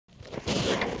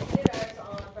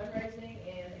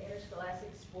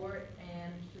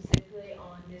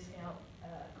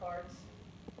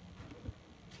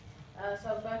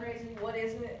So fundraising, what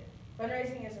is it?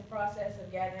 Fundraising is a process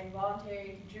of gathering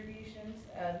voluntary contributions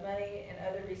of money and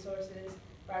other resources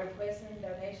by requesting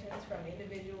donations from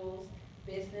individuals,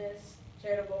 business,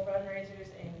 charitable fundraisers,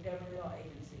 and governmental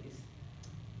agencies.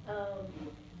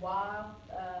 Why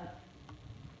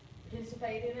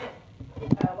participate in it?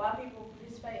 Why people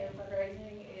participate in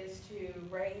fundraising is to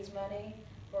raise money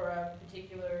for a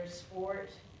particular sport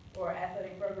or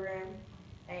athletic program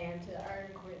and to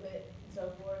earn equipment and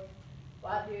so forth.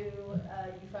 Why do you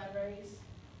fundraise?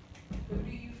 Who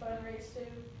do you fundraise to?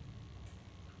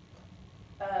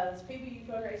 The people you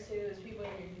fundraise to is people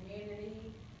in your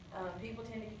community. People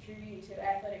tend to contribute to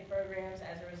athletic programs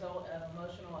as a result of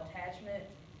emotional attachment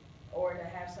or to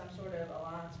have some sort of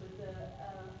alliance with the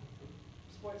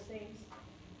sports teams.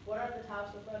 What are the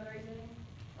types of fundraising?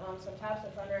 Some types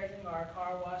of fundraising are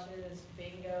car washes,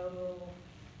 bingo,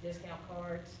 discount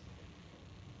cards.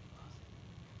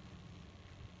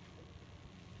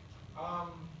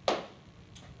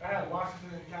 I had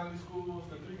Washington County schools.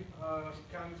 The three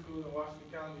county schools in Washington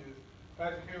County is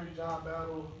Patrick Henry, John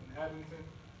Battle, and Abington.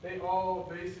 They all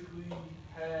basically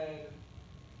had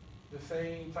the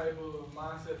same type of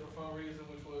mindset for fundraising,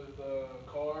 which was the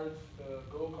cards, the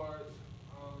gold cards.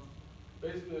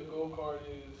 Basically, a gold card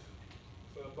is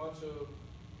a bunch of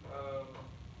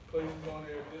places on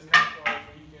there, discount cards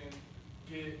where you can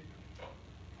get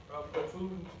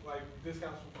food, like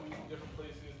discounts for food from different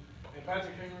places. And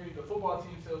Patrick Henry, the football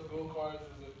team sells gold cards,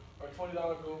 are $20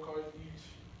 gold cards each.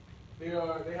 They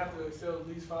have to sell at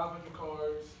least 500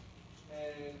 cards,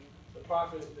 and the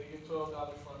profit, they get $12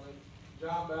 from it.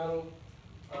 John Battle,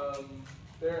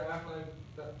 their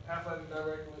athletic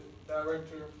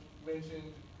director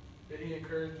mentioned that he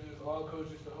encourages all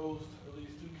coaches to host at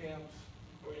least 2 camps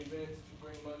or events to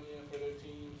bring money in for their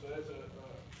team. So that's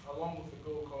along with the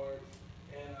gold cards.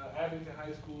 And Abington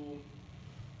High School,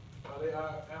 their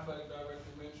athletic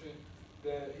director mentioned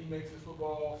that he makes his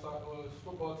football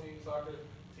team, soccer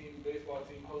team, baseball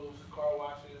team host car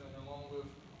washes, and along with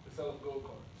the sale of gold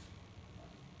cards.